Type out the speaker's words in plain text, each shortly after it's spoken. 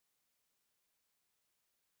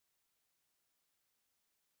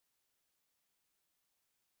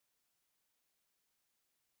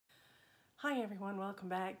Hi everyone, welcome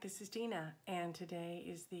back. This is Dina, and today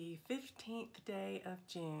is the 15th day of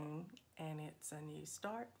June, and it's a new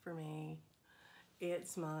start for me.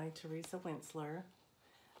 It's my Teresa Wentzler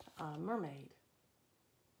Mermaid,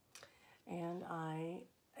 and I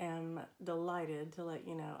am delighted to let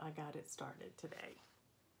you know I got it started today.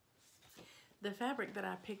 The fabric that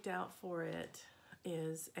I picked out for it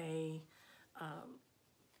is a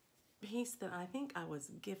piece that I think I was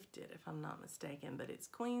gifted, if I'm not mistaken, but it's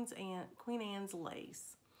Queen Anne's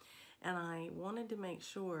lace, and I wanted to make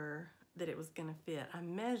sure that it was going to fit. I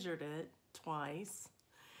measured it twice,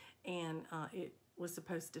 and it was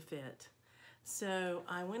supposed to fit. So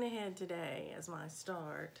I went ahead today as my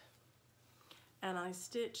start, and I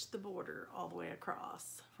stitched the border all the way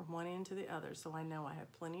across from one end to the other, so I know I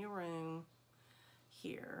have plenty of room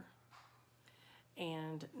here.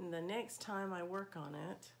 And the next time I work on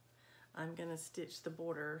it, I'm gonna stitch the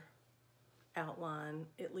border outline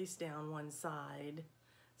at least down one side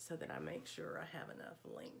so that I make sure I have enough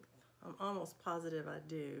length. I'm almost positive I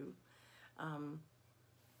do,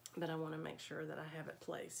 but I wanna make sure that I have it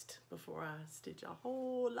placed before I stitch a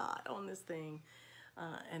whole lot on this thing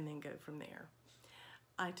and then go from there.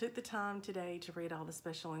 I took the time today to read all the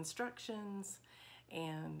special instructions,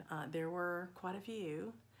 and there were quite a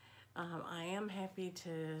few. I am happy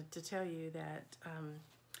to tell you that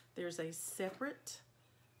there's a separate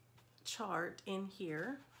chart in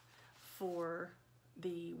here for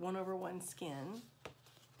the 1/1 skin,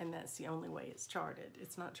 and that's the only way it's charted.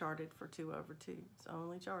 It's not charted for 2/2. It's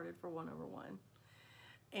only charted for 1/1.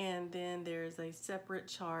 And then there's a separate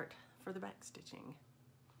chart for the back stitching.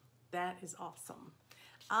 That is awesome.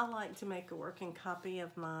 I like to make a working copy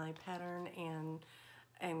of my pattern and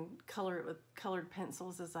color it with colored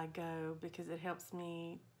pencils as I go, because it helps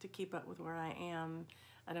me to keep up with where I am.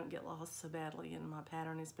 I don't get lost so badly in my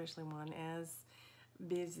pattern, especially one as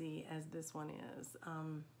busy as this one is.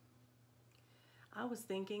 I was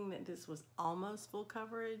thinking that this was almost full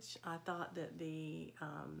coverage. I thought that the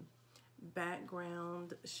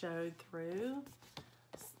background showed through,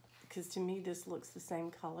 because to me this looks the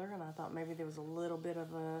same color, and I thought maybe there was a little bit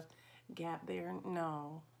of a gap there.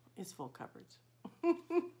 No, it's full coverage.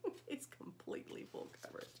 It's completely full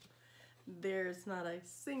coverage. There's not a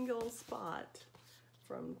single spot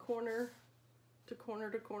from corner to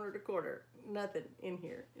corner to corner to corner. Nothing in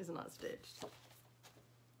here is not stitched.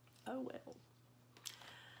 Oh well.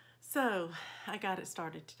 So I got it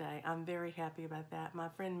started today. I'm very happy about that. My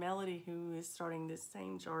friend Melody, who is starting this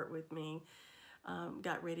same chart with me,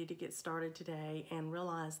 got ready to get started today and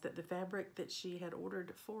realized that the fabric that she had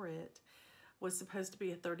ordered for it was supposed to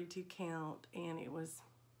be a 32 count, and it was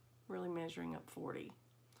really measuring up 40.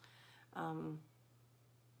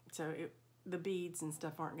 The beads and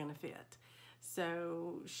stuff aren't gonna fit.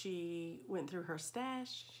 So she went through her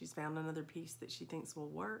stash. She's found another piece that she thinks will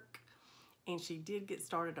work, and she did get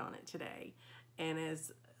started on it today. And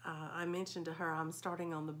as I mentioned to her, I'm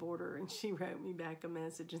starting on the border, and she wrote me back a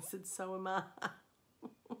message and said, so am I.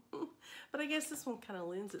 But I guess this one kind of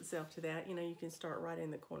lends itself to that. You know, you can start right in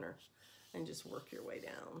the corner and just work your way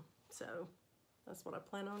down. So that's what I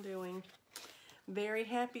plan on doing. Very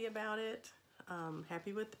happy about it.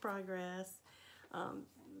 Happy with the progress.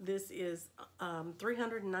 This is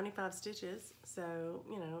 395 stitches, so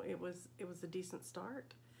you know it was a decent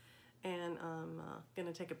start. And I'm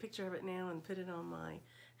gonna take a picture of it now and put it on my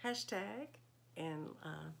hashtag and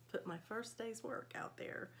put my first day's work out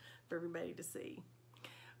there for everybody to see.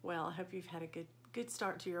 Well, I hope you've had a good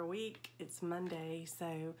start to your week. It's Monday,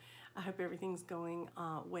 so I hope everything's going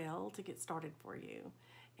well to get started for you,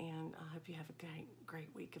 and I hope you have a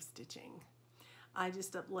great week of stitching. I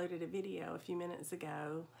just uploaded a video a few minutes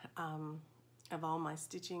ago of all my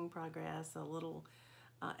stitching progress, a little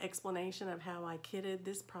explanation of how I kitted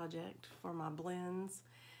this project for my blends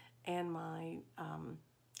and my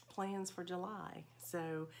plans for July.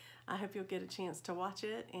 So I hope you'll get a chance to watch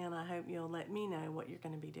it, and I hope you'll let me know what you're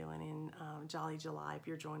going to be doing in Jolly July if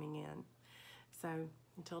you're joining in. So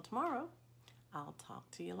until tomorrow, I'll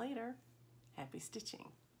talk to you later. Happy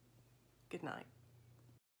stitching. Good night.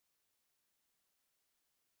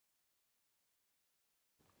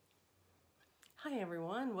 Hi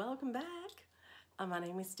everyone, welcome back. My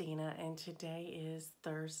name is Dina, and today is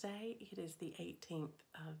Thursday. It is the 18th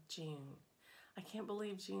of June. I can't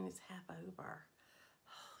believe June is half over.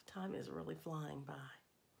 Oh, time is really flying by.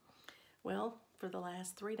 Well, for the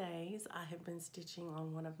last 3 days, I have been stitching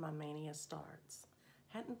on one of my mania starts.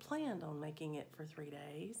 Hadn't planned on making it for 3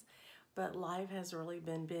 days, but life has really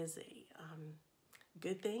been busy.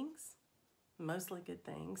 Good things, mostly good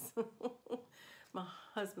things. My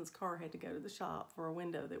husband's car had to go to the shop for a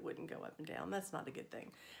window that wouldn't go up and down. That's not a good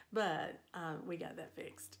thing. But we got that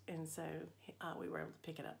fixed. And so we were able to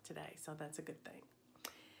pick it up today. So that's a good thing.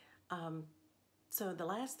 So the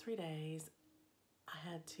last 3 days,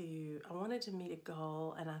 I wanted to meet a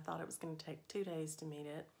goal, and I thought it was going to take 2 days to meet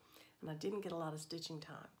it. And I didn't get a lot of stitching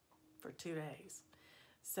time for 2 days.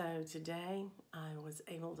 So today I was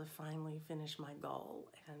able to finally finish my goal,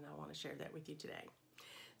 and I want to share that with you today.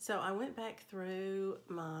 So I went back through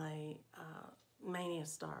my Mania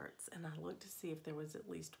starts, and I looked to see if there was at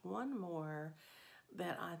least one more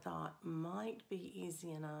that I thought might be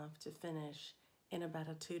easy enough to finish in about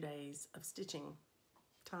a 2 days of stitching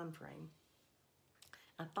time frame.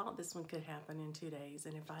 I thought this one could happen in 2 days,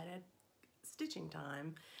 and if I had stitching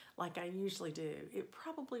time like I usually do, it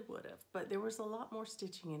probably would have, but there was a lot more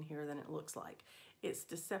stitching in here than it looks like. It's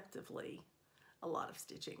deceptively a lot of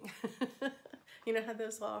stitching. You know how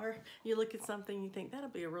those are? You look at something, you think that'll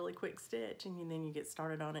be a really quick stitch, and then you get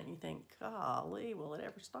started on it and you think, golly, will it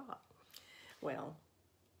ever stop? Well,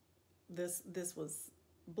 this was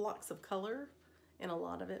blocks of color in a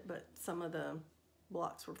lot of it, but some of the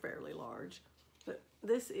blocks were fairly large. But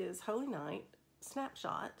this is Holy Night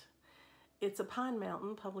Snapshot. It's a Pine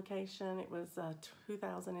Mountain publication. It was a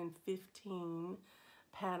 2015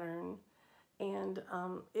 pattern, and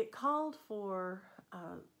it called for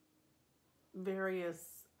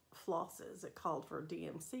various flosses. It called for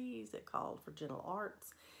DMCs, it called for Gentle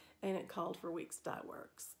Arts, and it called for Weeks Dye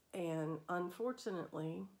Works. And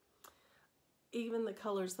unfortunately, even the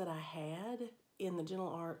colors that I had in the Gentle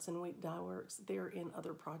Arts and Week Dye Works, they're in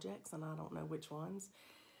other projects, and I don't know which ones.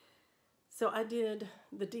 So I did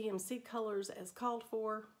the DMC colors as called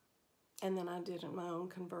for, and then I did my own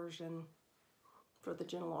conversion for the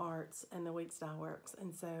Gentle Arts and the Weeks Dye Works.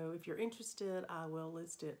 And so if you're interested, I will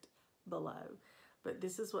list it below. But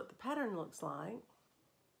this is what the pattern looks like.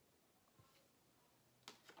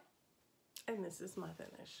 And this is my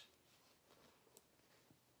finish.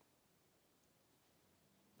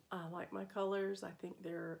 I like my colors. I think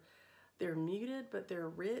they're muted, but they're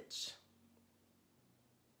rich.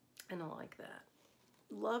 And I like that.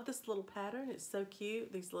 Love this little pattern. It's so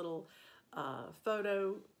cute. These little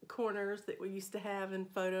photo corners that we used to have in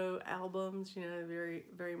photo albums, you know, very,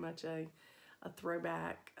 very much a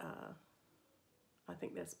throwback. I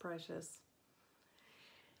think that's precious.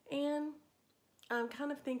 And I'm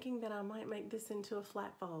kind of thinking that I might make this into a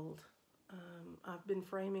flat fold. I've been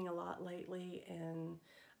framing a lot lately, and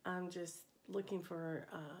I'm just looking for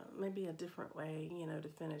maybe a different way, you know, to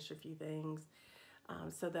finish a few things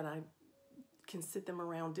so that I can sit them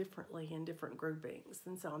around differently in different groupings.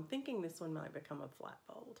 And so I'm thinking this one might become a flat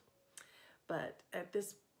fold. But at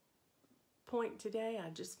this point today,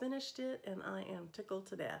 I just finished it, and I am tickled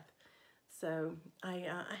to death. So I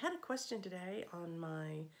had a question today on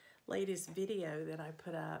my latest video that I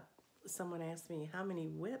put up. Someone asked me, how many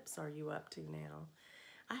whips are you up to now?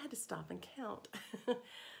 I had to stop and count.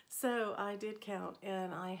 So I did count,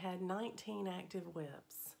 and I had 19 active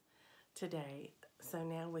whips today. So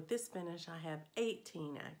now with this finish, I have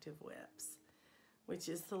 18 active whips, which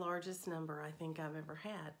is the largest number I think I've ever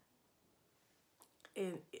had.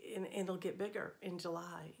 And it'll get bigger in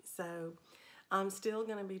July. So I'm still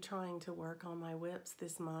going to be trying to work on my whips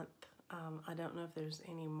this month. I don't know if there's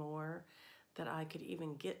any more that I could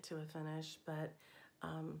even get to a finish, but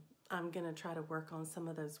I'm going to try to work on some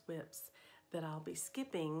of those whips that I'll be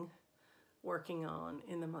skipping working on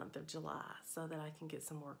in the month of July so that I can get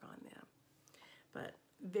some work on them. But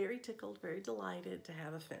very tickled, very delighted to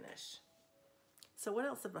have a finish. So what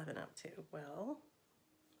else have I been up to? Well,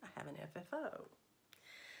 I have an FFO.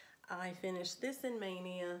 I finished this in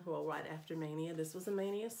Mania, well, right after Mania. This was a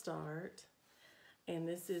Mania start, and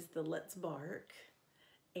this is the Let's Bark,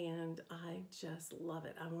 and I just love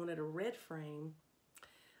it. I wanted a red frame.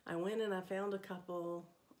 I went and I found a couple,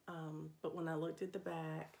 but when I looked at the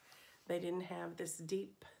back, they didn't have this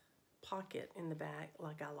deep pocket in the back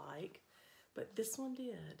like I like, but this one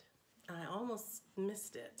did. I almost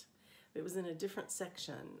missed it. It was in a different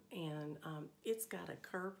section, and it's got a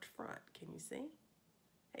curved front. Can you see?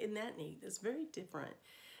 Isn't that neat? It's very different.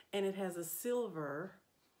 And it has a silver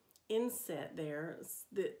inset there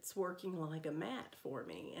that's working like a mat for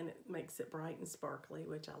me, and it makes it bright and sparkly,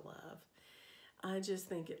 which I love. I just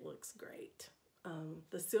think it looks great.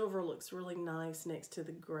 The silver looks really nice next to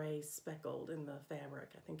the gray speckled in the fabric.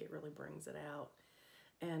 I think it really brings it out.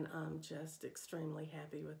 And I'm just extremely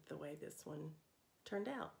happy with the way this one turned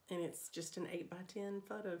out. And it's just an 8x10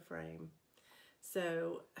 photo frame.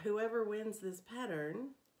 So whoever wins this pattern,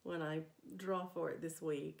 when I draw for it this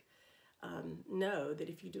week, know that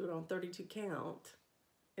if you do it on 32 count,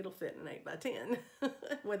 it'll fit in an 8x10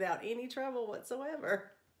 without any trouble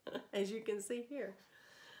whatsoever, as you can see here.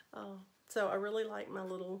 So I really like my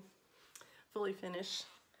little fully finished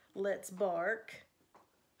Let's Bark.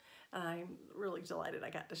 I'm really delighted I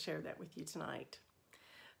got to share that with you tonight.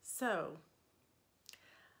 So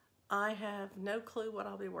I have no clue what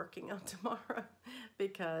I'll be working on tomorrow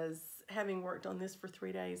because having worked on this for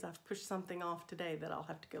 3 days, I've pushed something off today that I'll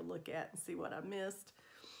have to go look at and see what I missed,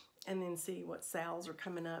 and then see what sales are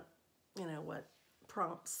coming up, you know, what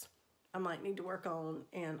prompts I might need to work on,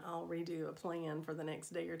 and I'll redo a plan for the next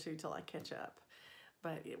day or two till I catch up.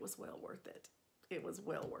 But it was well worth it. It was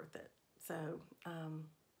well worth it. So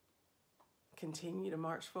continue to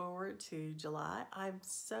march forward to July. I'm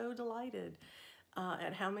so delighted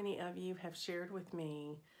at how many of you have shared with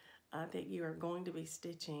me that you are going to be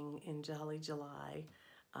stitching in Jolly July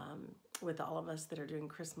with all of us that are doing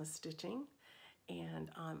Christmas stitching.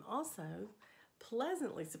 And I'm also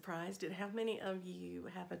pleasantly surprised at how many of you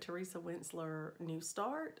have a Teresa Wentzler New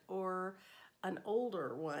Start or an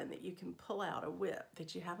older one that you can pull out, a whip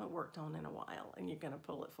that you haven't worked on in a while, and you're going to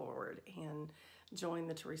pull it forward and join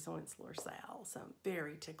the Teresa Wentzler Sal. So I'm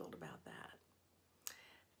very tickled about that.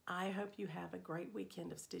 I hope you have a great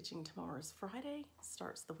weekend of stitching. Tomorrow's Friday,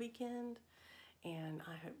 starts the weekend, and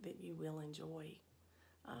I hope that you will enjoy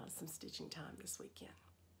some stitching time this weekend.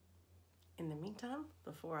 In the meantime,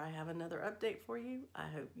 before I have another update for you, I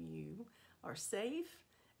hope you are safe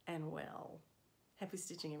and well. Happy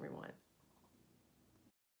stitching, everyone.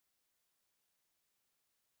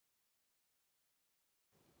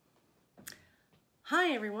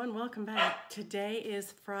 Hi everyone, welcome back. Today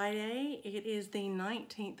is Friday. It is the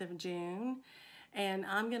 19th of June, and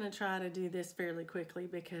I'm going to try to do this fairly quickly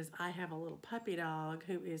because I have a little puppy dog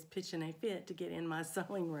who is pitching a fit to get in my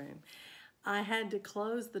sewing room. I had to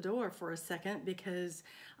close the door for a second because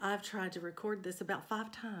I've tried to record this about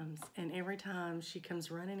 5 times, and every time she comes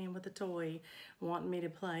running in with a toy wanting me to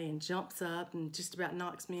play and jumps up and just about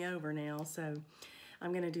knocks me over now. So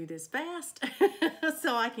I'm going to do this fast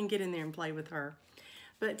so I can get in there and play with her.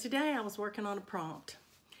 But today I was working on a prompt.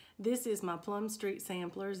 This is my Plum Street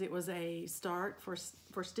Samplers. It was a start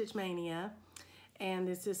for Stitch Mania, and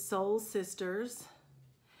this is Soul Sisters.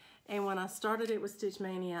 And when I started it with Stitch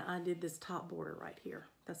Mania, I did this top border right here.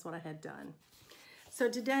 That's what I had done. So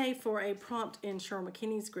today, for a prompt in Cheryl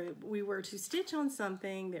McKinney's group, we were to stitch on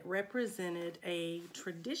something that represented a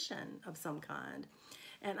tradition of some kind.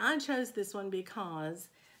 And I chose this one because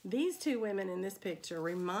these two women in this picture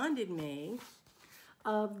reminded me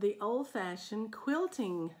of the old-fashioned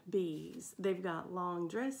quilting bees. They've got long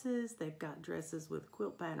dresses. They've got dresses with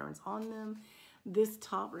quilt patterns on them. This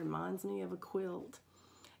top reminds me of a quilt.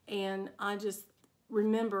 And I just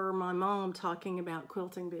remember my mom talking about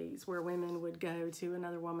quilting bees, where women would go to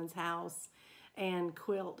another woman's house and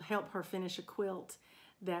help her finish a quilt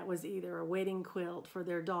that was either a wedding quilt for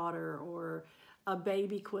their daughter or a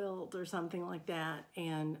baby quilt or something like that.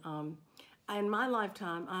 And in my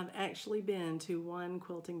lifetime, I've actually been to one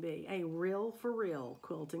quilting bee, a real for real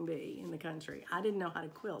quilting bee in the country. I didn't know how to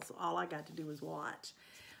quilt, so all I got to do was watch.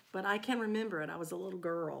 But I can remember it. I was a little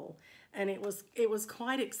girl, and it was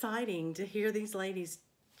quite exciting to hear these ladies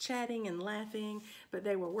chatting and laughing, but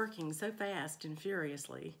they were working so fast and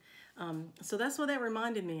furiously. So that's what that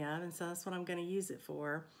reminded me of, and so that's what I'm going to use it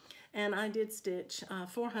for. And I did stitch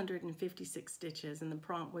 456 stitches, and the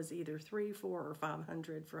prompt was either 300, 400, or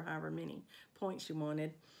 500 for however many points you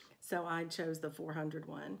wanted. So I chose the 400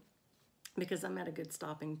 one because I'm at a good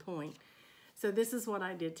stopping point. So this is what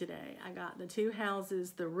I did today. I got the 2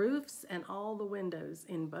 houses, the roofs, and all the windows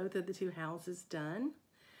in both of the 2 houses done.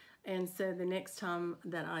 And so the next time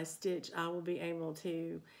that I stitch, I will be able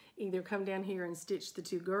to either come down here and stitch the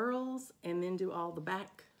 2 girls and then do all the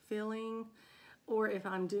back filling, or if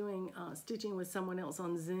I'm doing stitching with someone else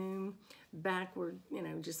on Zoom, backward, you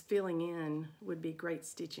know, just filling in would be great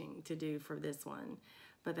stitching to do for this one.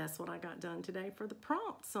 But that's what I got done today for the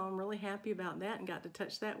prompt. So I'm really happy about that and got to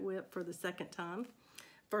touch that whip for the 2nd time.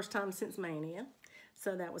 First time since Mania.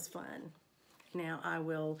 So that was fun. Now I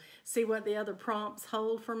will see what the other prompts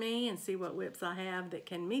hold for me and see what whips I have that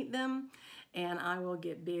can meet them. And I will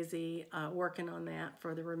get busy working on that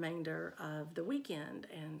for the remainder of the weekend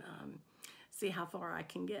and see how far I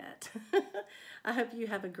can get. I hope you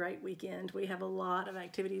have a great weekend. We have a lot of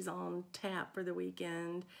activities on tap for the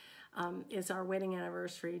weekend. It's our wedding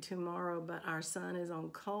anniversary tomorrow, but our son is on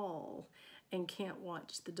call and can't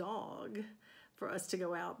watch the dog for us to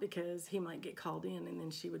go out because he might get called in and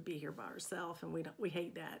then she would be here by herself, and we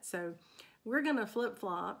hate that. So we're gonna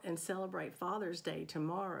flip-flop and celebrate Father's Day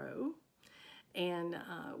tomorrow, And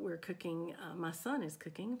we're cooking, my son is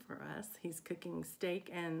cooking for us. He's cooking steak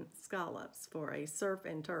and scallops for a surf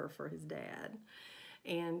and turf for his dad.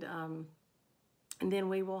 And then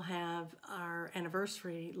we will have our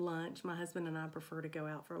anniversary lunch. My husband and I prefer to go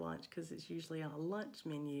out for lunch because it's usually on a lunch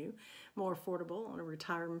menu, more affordable on a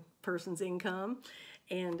retired person's income.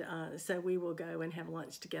 And so we will go and have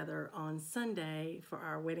lunch together on Sunday for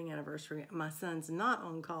our wedding anniversary. My son's not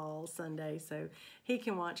on call Sunday, so he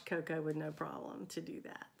can watch Coco with no problem to do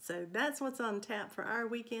that. So that's what's on tap for our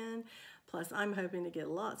weekend. Plus, I'm hoping to get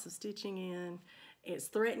lots of stitching in. It's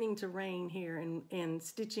threatening to rain here, and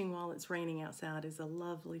stitching while it's raining outside is a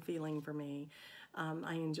lovely feeling for me.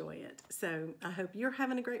 I enjoy it. So I hope you're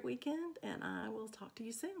having a great weekend, and I will talk to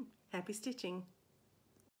you soon. Happy stitching.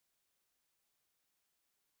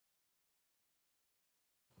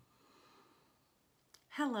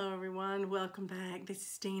 Hello everyone, welcome back. This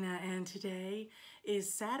is Dina, and today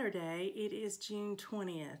is Saturday. It is June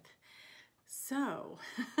 20th. So,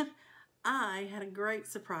 I had a great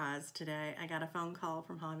surprise today. I got a phone call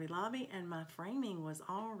from Hobby Lobby and my framing was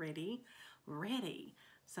already ready.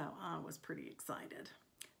 So I was pretty excited.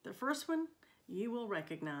 The first one you will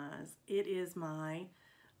recognize. It is my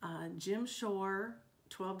Jim Shore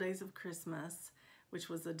 12 Days of Christmas, which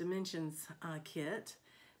was a Dimenions kit.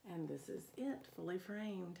 And this is it, fully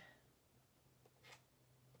framed.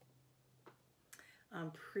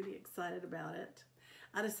 I'm pretty excited about it.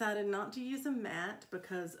 I decided not to use a matte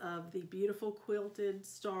because of the beautiful quilted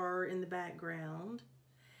star in the background.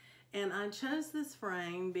 And I chose this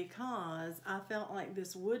frame because I felt like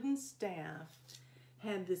this wooden staff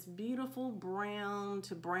had this beautiful brown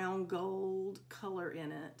to brown gold color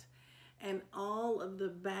in it. And all of the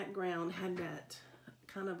background had that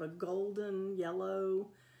kind of a golden yellow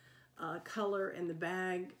color in the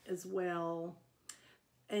bag as well.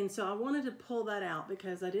 And so I wanted to pull that out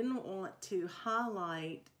because I didn't want to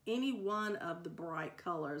highlight any one of the bright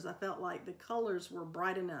colors. I felt like the colors were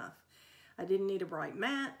bright enough. I didn't need a bright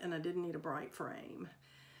matte and I didn't need a bright frame.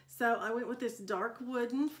 So I went with this dark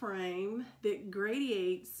wooden frame that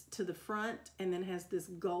gradiates to the front and then has this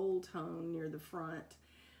gold tone near the front.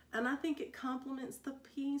 And I think it complements the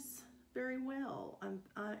piece very well.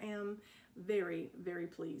 I am very, very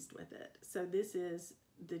pleased with it. So this is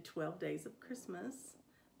the 12 Days of Christmas,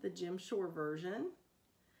 the Jim Shore version,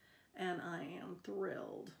 and I am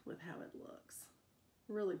thrilled with how it looks.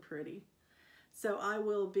 Really pretty. So I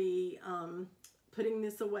will be putting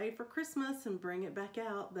this away for Christmas and bring it back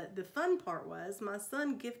out. But the fun part was my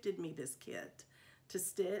son gifted me this kit to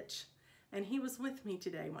stitch, and he was with me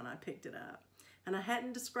today when I picked it up. And I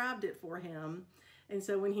hadn't described it for him. And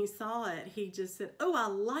so when he saw it, he just said, "Oh, I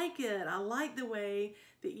like it. I like the way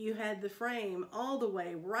that you had the frame all the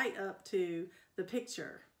way right up to the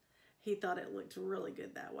picture." He thought it looked really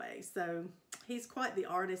good that way. So he's quite the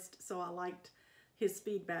artist, so I liked his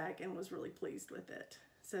feedback and was really pleased with it.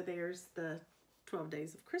 So there's the 12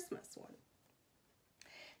 Days of Christmas one.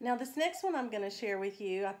 Now this next one I'm going to share with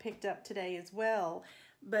you, I picked up today as well,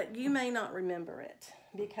 but you may not remember it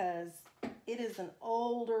because it is an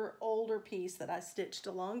older piece that I stitched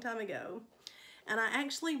a long time ago. And I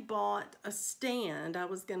actually bought a stand. I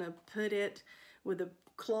was gonna put it with a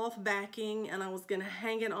cloth backing and I was gonna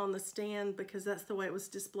hang it on the stand because that's the way it was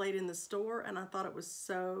displayed in the store, and I thought it was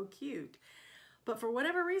so cute. But for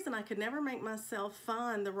whatever reason, I could never make myself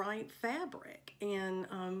find the right fabric. And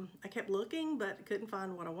I kept looking, but couldn't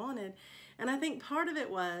find what I wanted. And I think part of it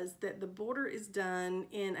was that the border is done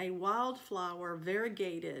in a wildflower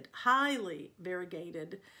variegated, highly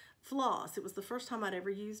variegated floss. It was the first time I'd ever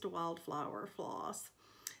used a wildflower floss.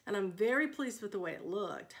 And I'm very pleased with the way it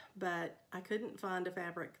looked, but I couldn't find a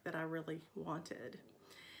fabric that I really wanted.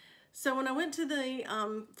 So when I went to the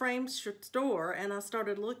frame store and I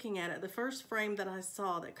started looking at it, the first frame that I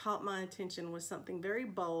saw that caught my attention was something very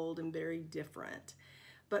bold and very different.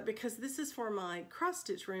 But because this is for my cross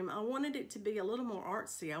stitch room, I wanted it to be a little more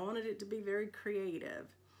artsy. I wanted it to be very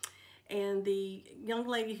creative. And the young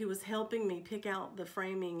lady who was helping me pick out the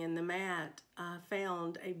framing and the mat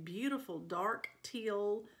found a beautiful dark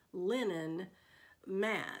teal linen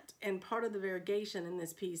mat. And part of the variegation in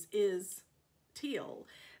this piece is teal.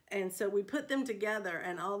 And so we put them together,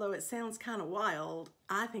 and although it sounds kind of wild,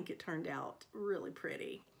 I think it turned out really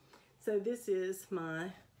pretty. So this is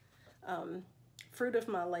my fruit of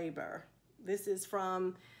my labor. This is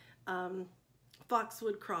from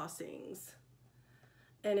Foxwood Crossings.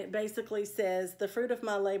 And it basically says, "The fruit of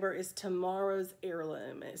my labor is tomorrow's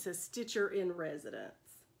heirloom." It says Stitcher in Residence.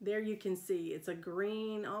 There you can see it's a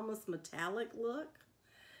green, almost metallic look.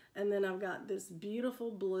 And then I've got this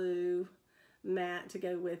beautiful blue mat to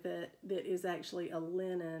go with it that is actually a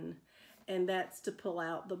linen. And that's to pull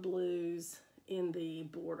out the blues in the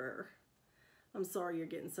border. I'm sorry you're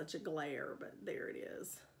getting such a glare, but there it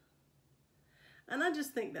is. And I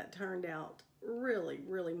just think that turned out really,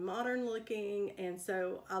 really modern looking. And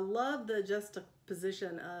so I love the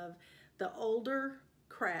juxtaposition of the older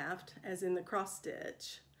craft, as in the cross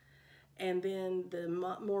stitch, and then the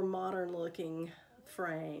more modern looking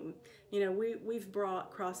frame. You know, we've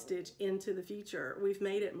brought cross stitch into the future. We've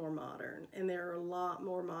made it more modern, and there are a lot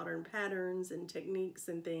more modern patterns and techniques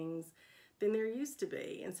and things than there used to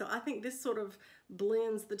be. And so I think this sort of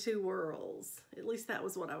blends the two worlds. At least that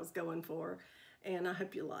was what I was going for, and I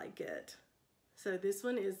hope you like it. So this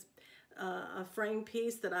one is a frame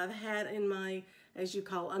piece that I've had in my, as you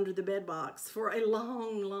call, under the bed box for a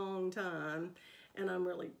long, long time. And I'm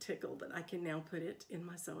really tickled that I can now put it in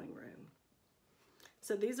my sewing room.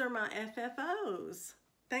 So these are my FFOs.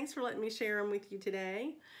 Thanks for letting me share them with you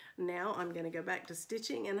today. Now I'm going to go back to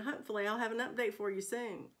stitching, and hopefully I'll have an update for you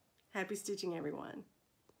soon. Happy stitching, everyone.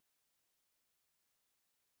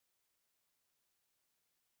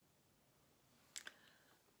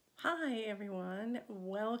 Hi, everyone.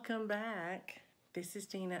 Welcome back. This is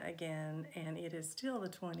Gina again, and it is still the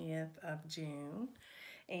 20th of June,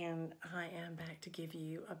 and I am back to give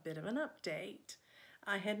you a bit of an update.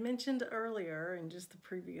 I had mentioned earlier in just the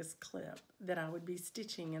previous clip that I would be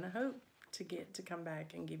stitching, and I hope to get to come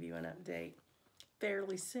back and give you an update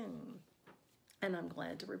fairly soon. And I'm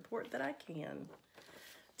glad to report that I can.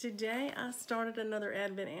 Today I started another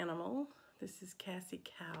Advent animal. This is Cassie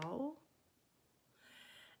Cow.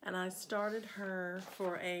 And I started her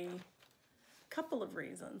for a couple of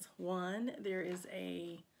reasons. One, there is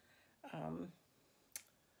a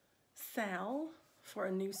sale for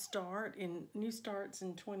a new starts in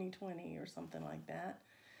 2020 or something like that,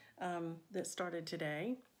 that started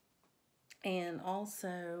today. And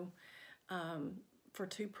also for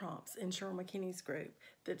two prompts in Cheryl McKinney's group.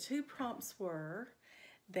 The two prompts were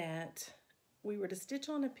that we were to stitch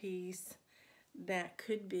on a piece that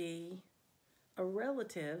could be a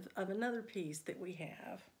relative of another piece that we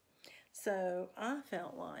have. So I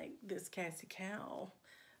felt like this Cassie Cow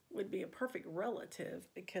would be a perfect relative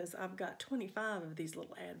because I've got 25 of these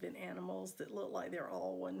little Advent animals that look like they're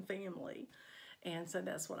all one family. And so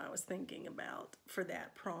that's what I was thinking about for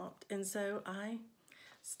that prompt. And so I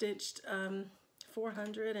stitched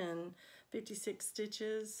 456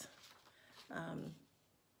 stitches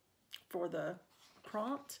for the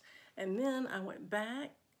prompt. And then I went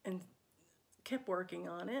back and kept working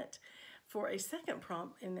on it for a second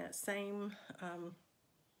prompt in that same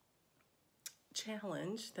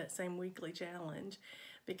challenge, that same weekly challenge,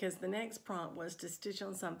 because the next prompt was to stitch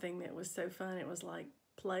on something that was so fun. It was like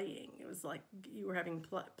playing. It was like you were having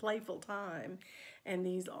playful time, and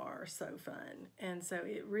these are so fun. And so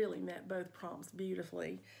it really met both prompts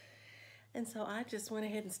beautifully. And so I just went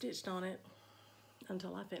ahead and stitched on it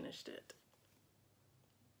until I finished it.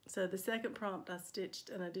 So the second prompt, I stitched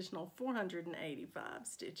an additional 485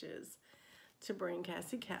 stitches to bring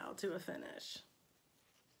Cassie Cow to a finish.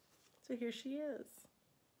 So here she is.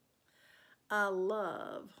 I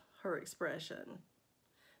love her expression.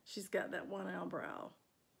 She's got that one eyebrow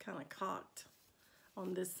kind of cocked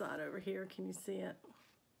on this side over here. Can you see it?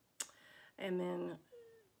 And then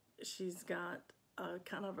she's got a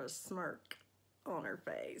kind of a smirk on her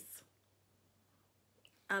face.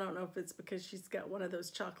 I don't know if it's because she's got one of those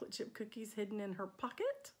chocolate chip cookies hidden in her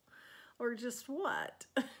pocket or just what.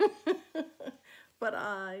 But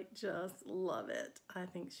I just love it. I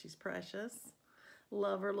think she's precious.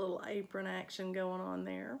 Love her little apron action going on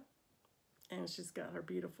there. And she's got her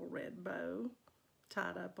beautiful red bow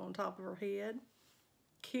tied up on top of her head.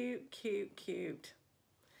 Cute, cute, cute.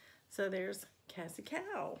 So there's Cassie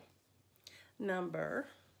Cow, number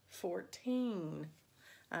 14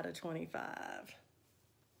 out of 25.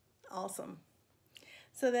 Awesome.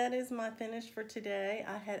 So that is my finish for today.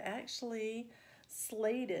 I had actually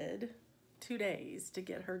slated 2 days to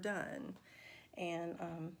get her done, and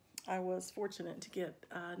I was fortunate to get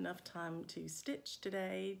enough time to stitch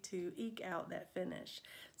today to eke out that finish.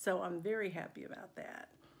 So I'm very happy about that.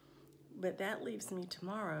 But that leaves me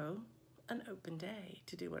tomorrow an open day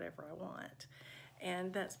to do whatever I want.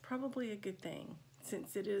 And that's probably a good thing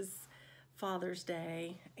since it is Father's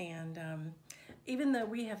Day, and even though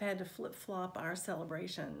we have had to flip-flop our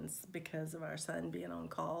celebrations because of our son being on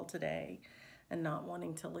call today and not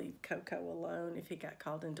wanting to leave Coco alone if he got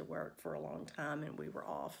called into work for a long time and we were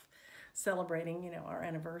off celebrating, you know, our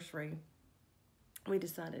anniversary, we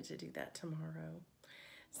decided to do that tomorrow.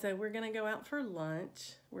 So we're gonna go out for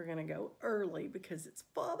lunch. We're gonna go early because it's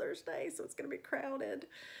Father's Day, so it's gonna be crowded,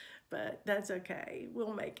 but that's okay.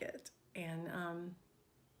 We'll make it. And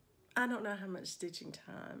I don't know how much stitching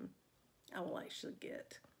time I will actually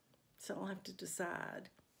get. So I'll have to decide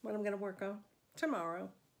what I'm going to work on tomorrow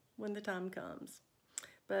when the time comes.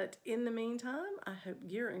 But in the meantime, I hope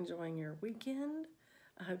you're enjoying your weekend.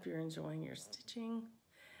 I hope you're enjoying your stitching.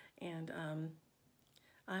 And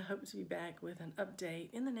I hope to be back with an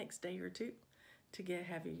update in the next day or two to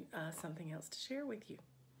have you something else to share with you.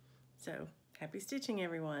 So happy stitching,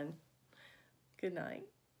 everyone. Good night.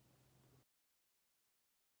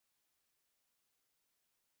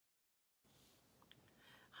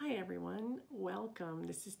 Hi everyone, welcome.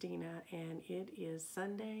 This is Dina and it is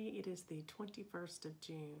Sunday. It is the 21st of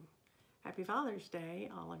June. Happy Father's Day,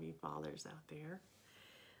 all of you fathers out there.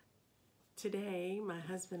 Today, my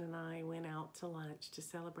husband and I went out to lunch to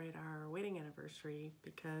celebrate our wedding anniversary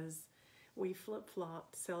because we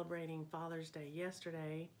flip-flopped celebrating Father's Day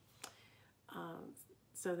yesterday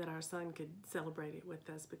so that our son could celebrate it with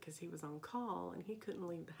us because he was on call and he couldn't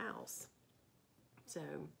leave the house. So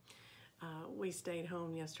we stayed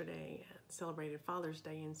home yesterday and celebrated Father's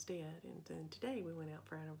Day instead, and then today we went out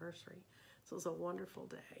for anniversary. So it was a wonderful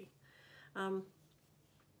day. And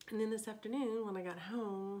then this afternoon when I got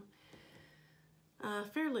home,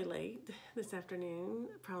 fairly late this afternoon,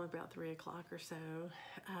 probably about 3 o'clock or so,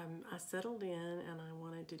 I settled in and I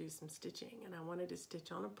wanted to do some stitching, and I wanted to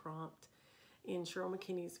stitch on a prompt in Cheryl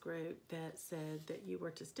McKinney's group that said that you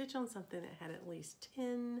were to stitch on something that had at least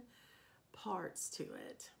 10 parts to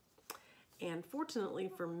it. And fortunately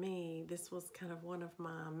for me, this was kind of one of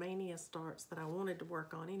my mania starts that I wanted to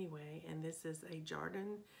work on anyway, and this is a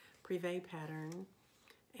Jardin Preve pattern,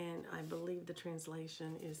 and I believe the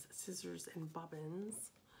translation is scissors and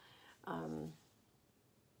bobbins. And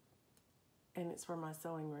it's for my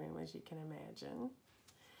sewing room, as you can imagine.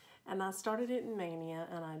 And I started it in Mania,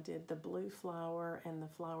 and I did the blue flower and the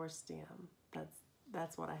flower stem.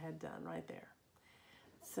 That's what I had done right there.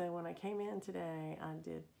 So when I came in today, I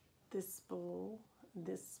did this spool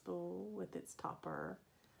with its topper,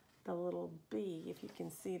 the little bee, if you can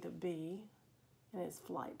see the bee and its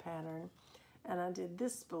flight pattern, and I did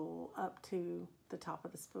this spool up to the top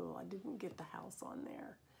of the spool. I didn't get the house on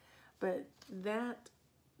there, but that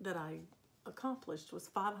I accomplished was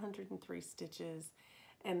 503 stitches,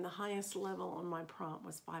 and the highest level on my prompt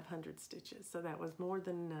was 500 stitches, so that was more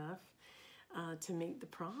than enough to meet the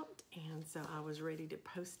prompt. And so I was ready to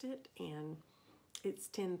post it, and it's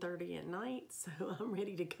 10:30 at night, so I'm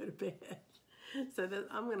ready to go to bed. So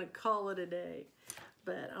I'm going to call it a day,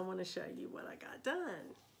 but I want to show you what I got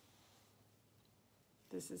done.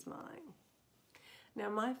 This is mine. Now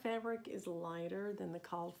my fabric is lighter than the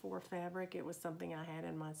called for fabric. It was something I had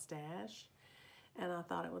in my stash, and I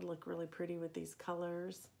thought it would look really pretty with these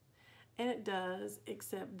colors. And it does,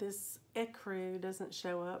 except this ecru doesn't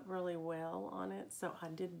show up really well on it, so I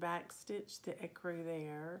did backstitch the ecru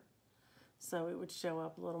there so it would show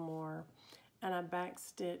up a little more. And I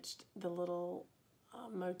backstitched the little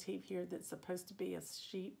motif here that's supposed to be a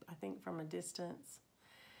sheep, I think, from a distance.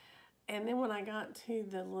 And then when I got to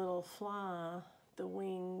the little fly, the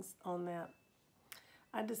wings on that,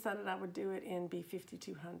 I decided I would do it in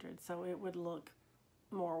B5200 so it would look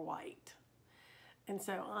more white. And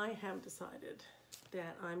so I have decided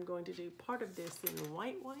that I'm going to do part of this in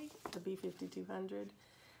white, the B5200,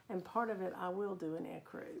 and part of it I will do in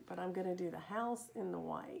ecru, but I'm going to do the house in the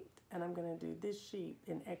white, and I'm going to do this sheep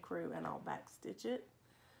in ecru, and I'll backstitch it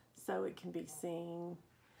so it can be seen.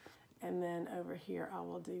 And then over here I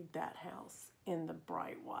will do that house in the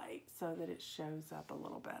bright white so that it shows up a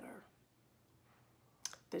little better.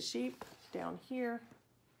 The sheep down here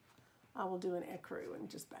I will do an ecru and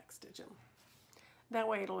just backstitch them. That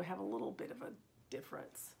way it'll have a little bit of a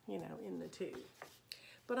difference, you know, in the two.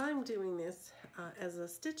 But I'm doing this as a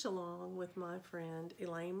stitch along with my friend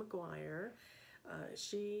Elaine McGuire.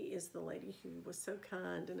 She is the lady who was so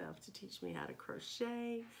kind enough to teach me how to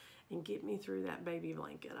crochet and get me through that baby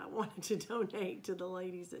blanket I wanted to donate to the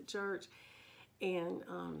ladies at church. And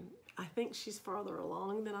I think she's farther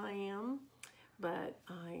along than I am, but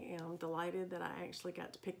I am delighted that I actually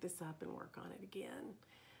got to pick this up and work on it again.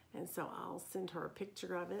 And so I'll send her a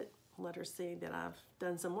picture of it, let her see that I've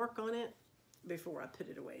done some work on it before I put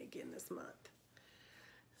it away again this month.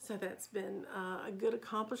 So that's been a good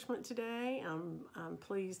accomplishment today. I'm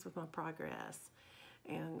pleased with my progress.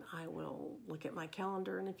 And I will look at my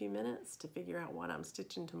calendar in a few minutes to figure out what I'm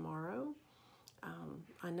stitching tomorrow.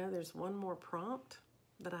 I know there's one more prompt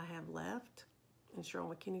that I have left in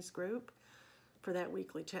Cheryl McKinney's group for that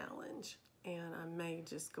weekly challenge. And I may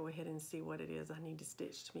just go ahead and see what it is I need to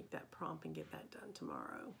stitch to make that prompt and get that done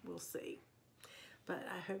tomorrow. We'll see. But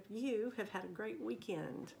I hope you have had a great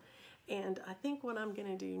weekend. And I think what I'm going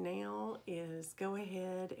to do now is go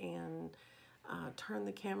ahead and turn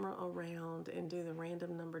the camera around and do the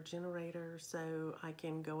random number generator so I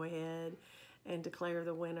can go ahead and declare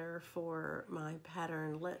the winner for my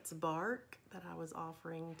pattern Let's Bark that I was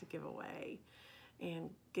offering to give away, and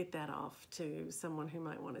get that off to someone who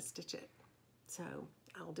might want to stitch it. So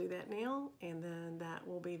I'll do that now, and then that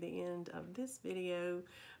will be the end of this video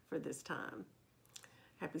for this time.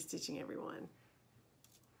 Happy stitching, everyone.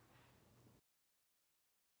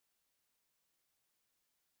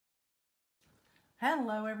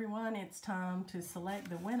 Hello everyone, it's time to select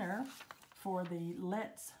the winner for the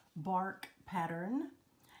Let's Bark pattern,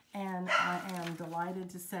 and I am delighted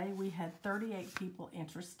to say we had 38 people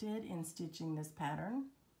interested in stitching this pattern.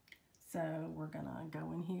 So we're gonna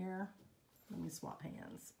go in here, let me swap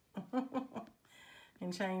hands,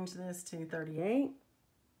 and change this to 38,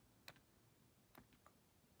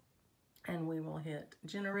 and we will hit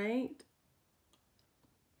generate,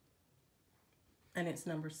 and it's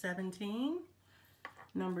number 17.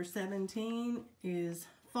 Number 17 is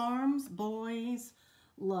Farms Boys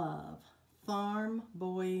Love. Farm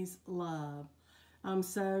Boys Love. I'm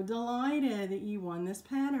so delighted that you won this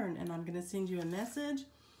pattern, and I'm going to send you a message,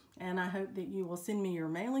 and I hope that you will send me your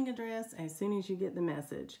mailing address as soon as you get the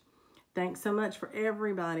message. Thanks so much for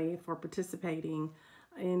everybody for participating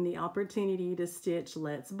in the opportunity to stitch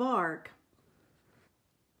Let's Bark.